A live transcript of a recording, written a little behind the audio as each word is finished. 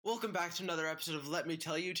Welcome back to another episode of Let Me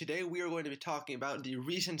Tell You. Today we are going to be talking about the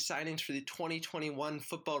recent signings for the 2021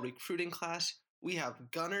 football recruiting class. We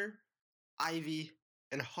have Gunner, Ivy,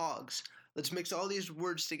 and Hogs. Let's mix all these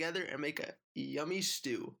words together and make a yummy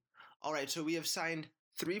stew. Alright, so we have signed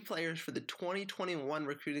 3 players for the 2021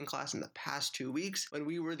 recruiting class in the past 2 weeks when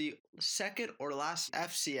we were the second or last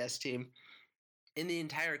FCS team in the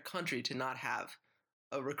entire country to not have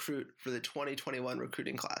a recruit for the 2021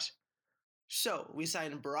 recruiting class. So, we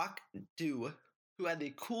signed Brock Dew, who had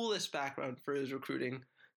the coolest background for his recruiting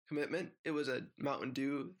commitment. It was a Mountain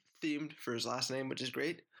Dew themed for his last name, which is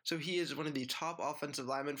great. So, he is one of the top offensive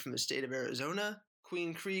linemen from the state of Arizona.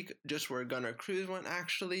 Queen Creek, just where Gunner Cruz went,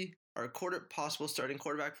 actually. Our possible starting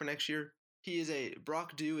quarterback for next year.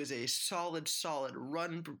 Brock Dew is a solid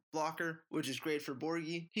run blocker, which is great for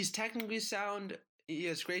Borgie. He's technically sound. He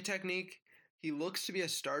has great technique. He looks to be a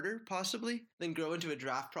starter, possibly, then grow into a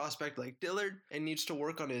draft prospect like Dillard, and needs to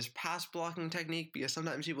work on his pass blocking technique because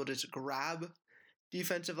sometimes people just grab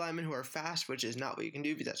defensive linemen who are fast, which is not what you can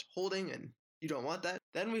do because that's holding, and you don't want that.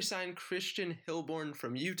 Then we signed Christian Hilborn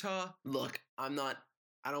from Utah. Look, I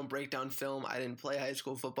don't break down film. I didn't play high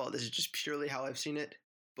school football. This is just purely how I've seen it.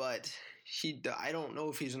 But I don't know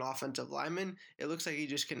if he's an offensive lineman. It looks like he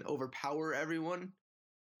just can overpower everyone.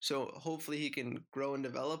 So hopefully he can grow and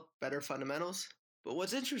develop better fundamentals. But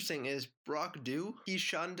what's interesting is Brock Dew, he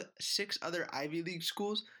shunned 6 other Ivy League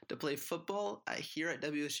schools to play football here at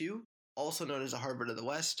WSU, also known as the Harvard of the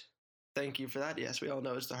West. Thank you for that. Yes, we all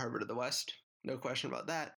know it's the Harvard of the West. No question about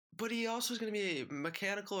that. But he also is going to be a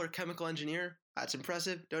mechanical or chemical engineer. That's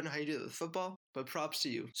impressive. Don't know how you do it with football, but props to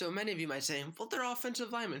you. So many of you might say, well, they're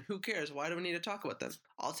offensive linemen. Who cares? Why do we need to talk about them?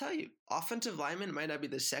 I'll tell you, offensive linemen might not be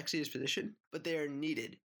the sexiest position, but they are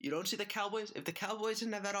needed. You don't see the Cowboys? If the Cowboys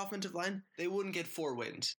didn't have that offensive line, they wouldn't get 4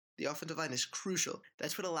 wins. The offensive line is crucial.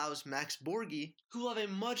 That's what allows Max Borgie, who will have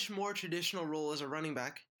a much more traditional role as a running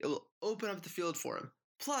back. It will open up the field for him.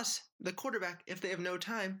 Plus, the quarterback, if they have no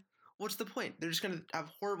time, what's the point? They're just going to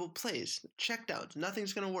have horrible plays, checkdowns,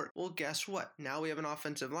 nothing's going to work. Well, guess what? Now we have an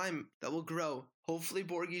offensive line that will grow. Hopefully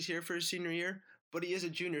Borgie's here for his senior year, but he is a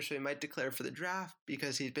junior, so he might declare for the draft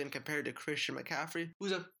because he's been compared to Christian McCaffrey,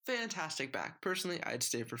 who's a fantastic back. Personally, I'd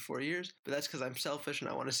stay for 4 years, but that's because I'm selfish and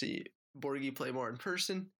I want to see Borgie play more in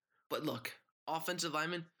person. But look, offensive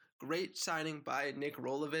lineman, great signing by Nick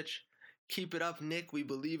Rolovich. Keep it up, Nick. We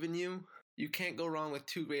believe in you. You can't go wrong with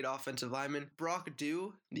 2 great offensive linemen. Brock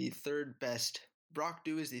Dew is the third best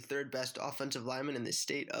offensive lineman in the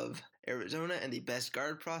state of Arizona and the best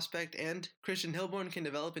guard prospect, and Christian Hilborn can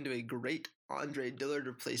develop into a great Andre Dillard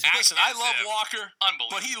replacement. Listen, I love Walker,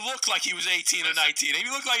 but he looked like he was 18 or 19. He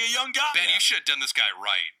looked like a young guy. Ben, you should have done this guy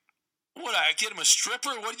right. What, I get him a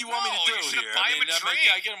stripper? What do you want me to do you here? Buy him a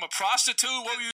drink. I get him a prostitute? What were you